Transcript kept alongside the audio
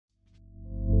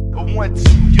A 1, 2,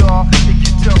 y'all, and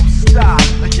you don't stop.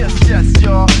 Yes, yes,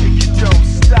 y'all, and you don't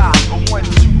stop. A 1,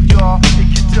 2, y'all, and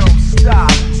you don't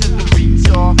stop. To the beat,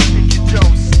 y'all, and you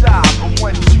don't stop. A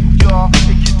 1, 2, y'all,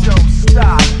 and you don't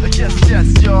stop. Yes,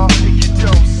 yes, y'all, and you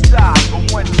don't stop.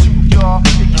 A 1, 2, y'all,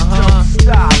 and you don't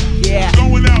stop. Yeah.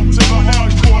 Going out to the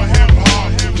hardcore hip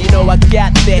hop. You know I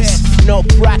got this, no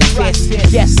practice.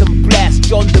 Yes, I'm blessed,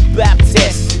 John the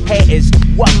Baptist. Haters,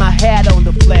 want my head on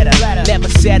the platter. Never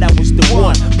said I was the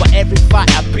one, but every fight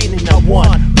I've been in I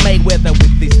won. Mayweather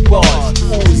with these bars,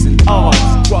 oohs and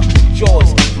ahs, dropping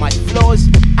jaws. My flows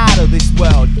out of this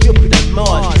world, Jupiter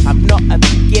Mars. I'm not a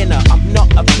beginner, I'm not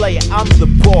a player, I'm the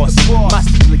boss.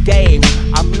 Master the game,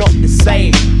 I'm not the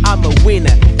same. I'm a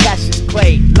winner, cash is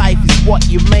clay. Life is what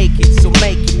you make it, so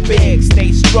make it big.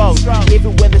 Stay strong,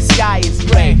 even when the sky is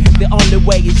grey. The only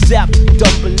way is up,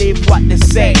 don't believe what they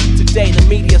say. Today the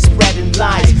media spreading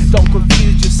lies. Don't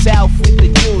confuse yourself with the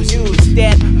news.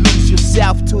 Instead, lose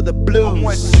yourself to the blues.